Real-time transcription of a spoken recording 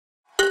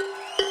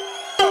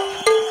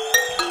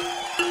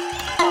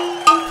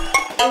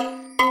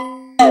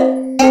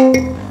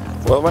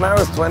Well, when I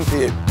was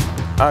 20,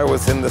 I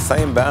was in the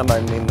same band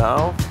I'm in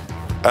now.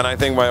 And I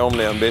think my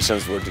only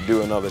ambitions were to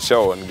do another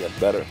show and get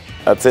better.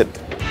 That's it.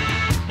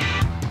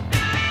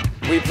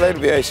 We played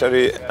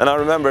VHRI, and I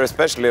remember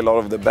especially a lot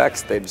of the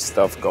backstage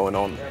stuff going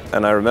on.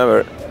 And I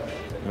remember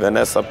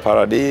Vanessa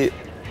Paradis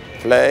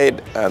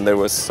played, and there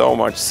was so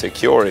much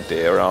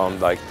security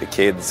around, like the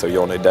kids or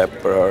Johnny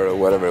Depp or her or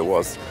whatever it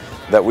was,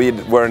 that we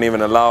weren't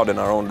even allowed in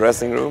our own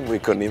dressing room. We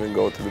couldn't even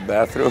go to the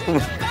bathroom.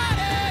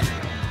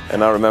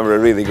 And I remember a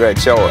really great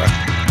show.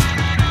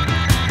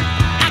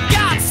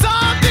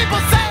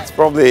 It's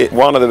probably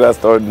one of the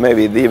best, or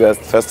maybe the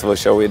best festival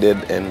show we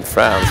did in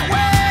France.